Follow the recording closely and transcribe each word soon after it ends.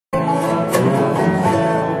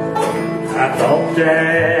I thought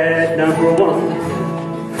that number one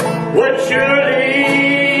would surely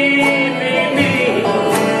be me.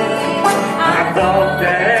 I thought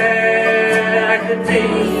that I could be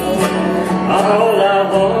all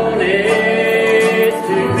I wanted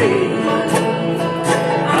to be.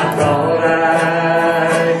 I thought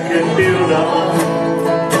I could build on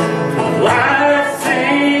life's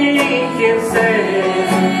sinking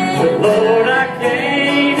sand, but Lord, I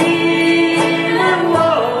can't even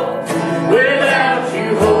walk without you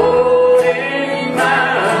holding my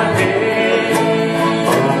hand.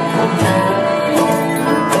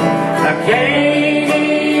 I can't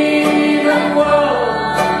even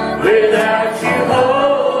walk without you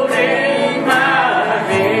holding my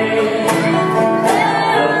hand.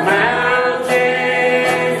 The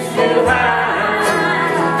mountains too high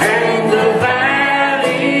and the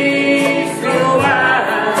valleys too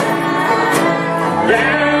wide.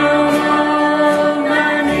 Down on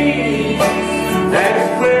my knees, that's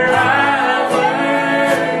where I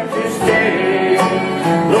learned to stand.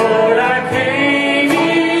 Lord, I can't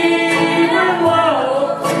even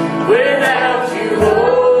walk without you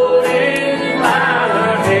holding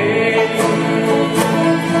my hand.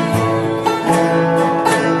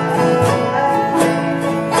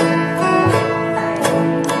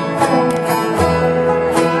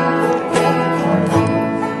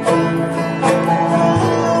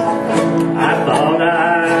 I thought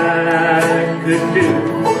I could do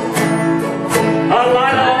a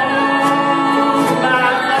lot on my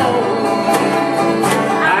own.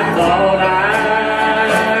 I thought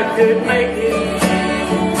I could make it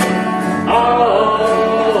all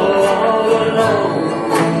alone.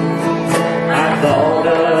 I thought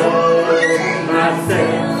of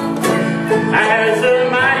myself as a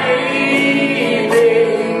mighty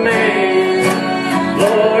big man.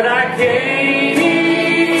 Lord, I can't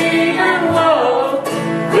even walk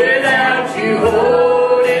without you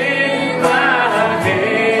holding my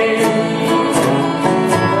hand.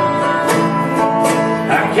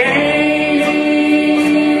 I can't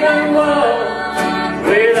even walk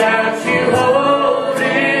without you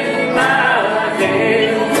holding my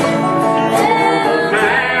hand. The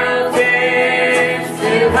mountains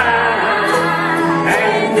too high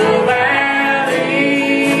and the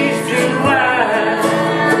valleys too wide.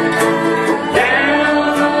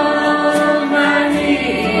 Down on my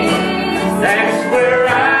knees, that's where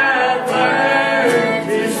I've learned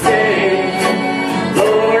to stand.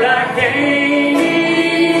 Lord, I can't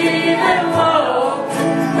even walk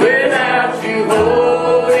without you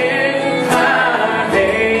holding my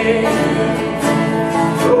hand.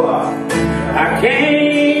 I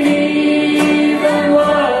can't even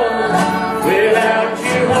walk without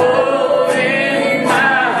you holding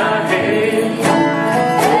my hand.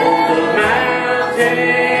 The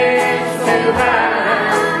mountains too high